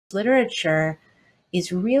Literature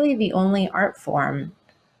is really the only art form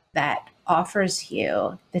that offers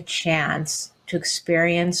you the chance to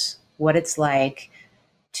experience what it's like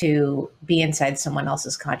to be inside someone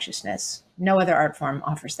else's consciousness. No other art form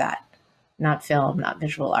offers that. Not film, not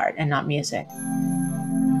visual art, and not music.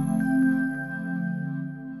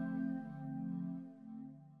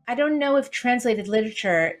 I don't know if translated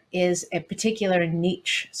literature is a particular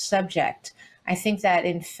niche subject. I think that,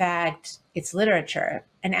 in fact, it's literature,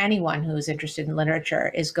 and anyone who is interested in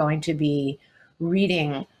literature is going to be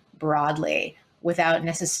reading broadly without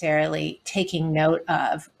necessarily taking note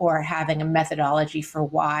of or having a methodology for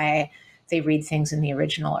why they read things in the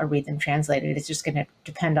original or read them translated. It's just going to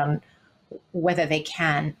depend on whether they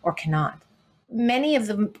can or cannot. Many of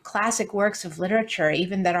the classic works of literature,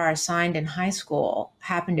 even that are assigned in high school,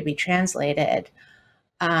 happen to be translated.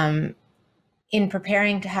 In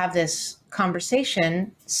preparing to have this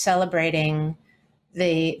conversation celebrating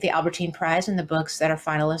the Albertine Prize and the books that are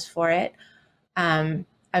finalists for it, I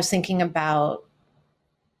was thinking about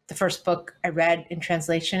the first book I read in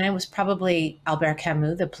translation. It was probably Albert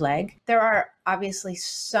Camus' The Plague. There are obviously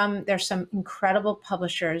there's some incredible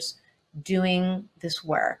publishers doing this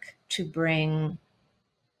work to bring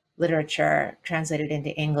literature translated into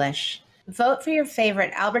English. Vote for your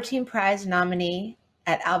favorite Albertine Prize nominee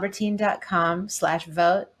at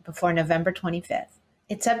albertine.com/vote before November 25th.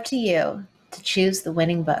 It's up to you to choose the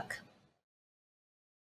winning book.